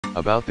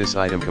About this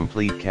item: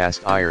 complete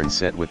cast iron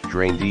set with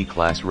drain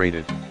D-class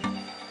rated.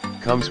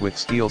 Comes with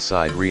steel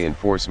side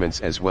reinforcements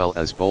as well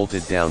as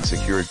bolted down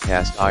secured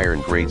cast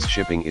iron grates.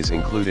 Shipping is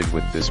included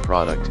with this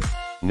product.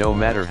 No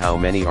matter how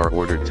many are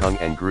ordered, tongue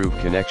and groove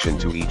connection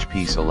to each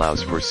piece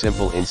allows for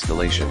simple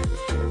installation.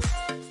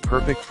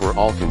 Perfect for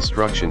all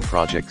construction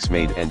projects,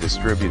 made and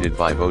distributed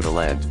by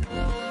Vodaland.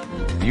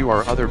 View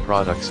our other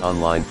products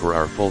online for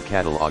our full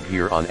catalog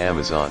here on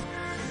Amazon.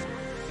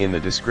 In the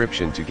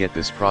description to get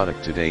this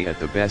product today at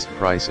the best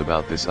price.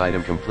 About this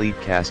item: complete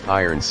cast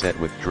iron set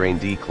with drain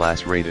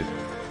D-class rated.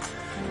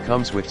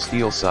 Comes with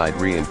steel side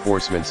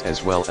reinforcements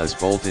as well as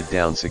bolted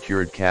down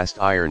secured cast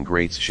iron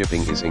grates.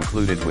 Shipping is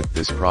included with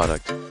this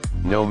product.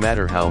 No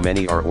matter how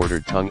many are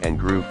ordered, tongue and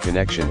groove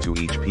connection to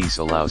each piece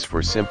allows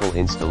for simple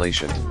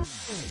installation.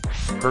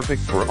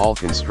 Perfect for all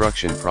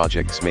construction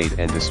projects, made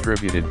and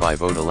distributed by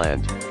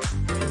Vodaland.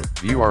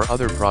 View our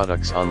other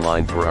products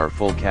online for our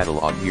full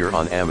catalog here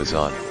on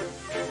Amazon.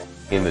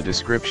 In the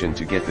description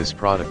to get this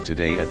product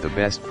today at the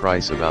best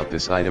price. About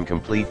this item: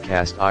 complete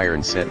cast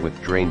iron set with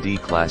drain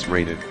D-class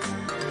rated.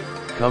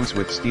 Comes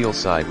with steel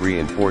side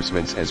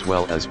reinforcements as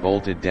well as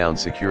bolted down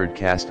secured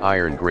cast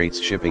iron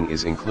grates. Shipping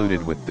is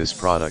included with this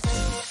product.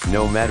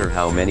 No matter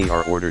how many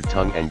are ordered,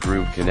 tongue and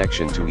groove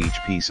connection to each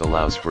piece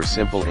allows for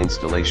simple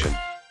installation.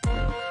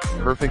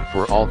 Perfect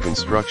for all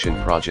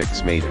construction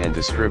projects, made and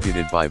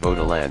distributed by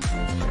Vodaland.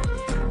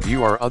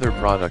 View our other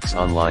products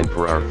online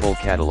for our full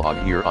catalog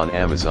here on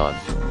Amazon.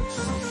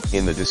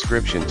 In the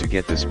description to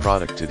get this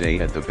product today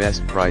at the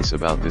best price.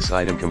 About this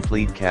item: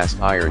 complete cast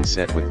iron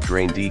set with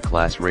drain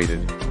D-class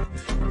rated.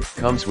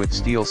 Comes with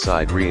steel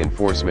side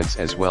reinforcements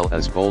as well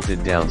as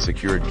bolted down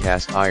secured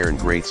cast iron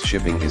grates.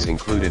 Shipping is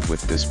included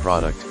with this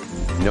product.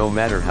 No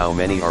matter how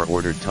many are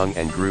ordered, tongue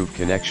and groove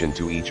connection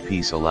to each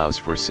piece allows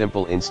for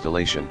simple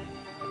installation.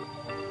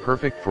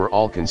 Perfect for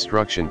all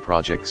construction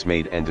projects,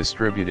 made and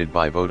distributed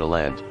by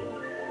Vodaland.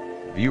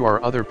 View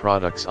our other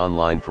products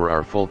online for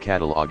our full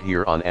catalog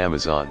here on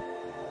Amazon.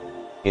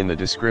 In the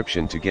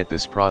description to get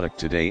this product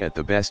today at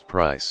the best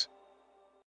price.